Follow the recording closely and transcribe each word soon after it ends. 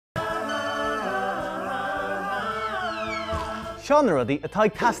Seán na rudaí atá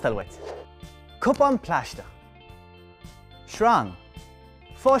ag tastal uait. Cupán pláisteach, sreang,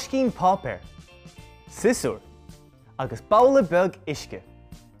 fóiscín páipéir, sisúr, agus balla beag isce.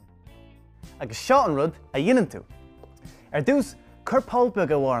 Agus seo an rud a dhéanann tú. Ar dús, cur poll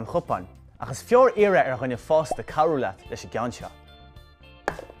beag a bhar an chupán, agus fear éire ar chuine fásta carúlaat leis a gceann seo.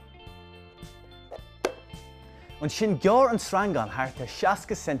 An sin gear an sreangán thart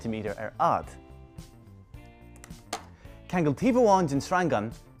 60 cm ar ad. Ceangail tíomh den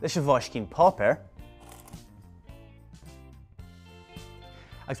sreangán leis a bháiscín páipéir.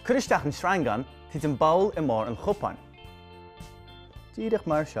 Agus curisteach an sreangán tiad an bail I mór an chupán. Díreach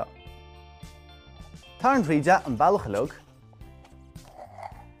mar seo. Tá an bhríde an bailachalóg.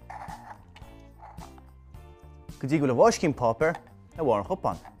 Go dtí go le bháiscín páipéir a bhar an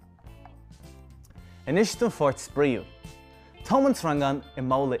chupán. Inis don fort spríú. Tá an sreangán I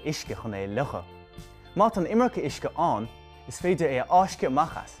mála isce chun é lecha. Má an imreacha isce an, is féidir é áisce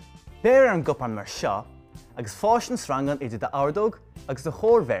amachas. Béir an gupán mar seo, agus fáis an sreangán idir de ardóg agus de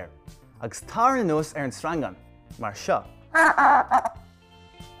chóirmhéir, agus tar an nuas ar an sreangán mar seo.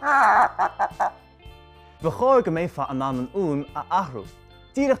 Ba chóir go méfa an an ún a ahrú,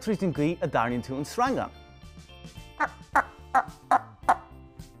 díreach tríd an gaí a darníonn tú an sreangán.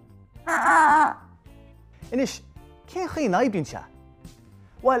 Inis, cén chaoi naibíonn se?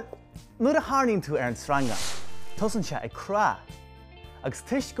 Well, nuair a tharnaíonn tú ar an sreangán, tosann se ag crá, agus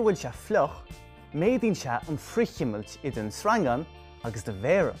tuisc go bhfuil se fluch, méadaíonn se an frithimilt idir an sreangán agus de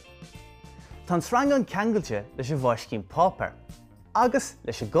mhéara. Tá an sreangán ceangailte leis a bháiscín páipéir, agus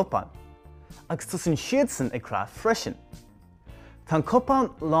leis a gupán, agus tusann siad san ag crá freisin. Tá an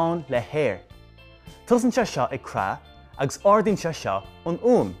cupán lán le héir. Tusann se seo ag crá, agus ordaíonn se seo an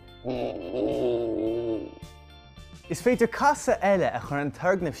ún. Is féidir casa eile a chur an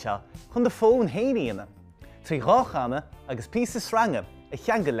tuirgnamh seo chun de fón héanaíonna, trí ráchanna agus píosa sreangam a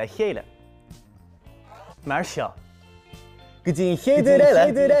cheangail le chéile. Mar seo. Go dtí an chéadúr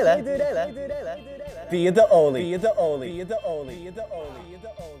eile, bhí de Eolaí.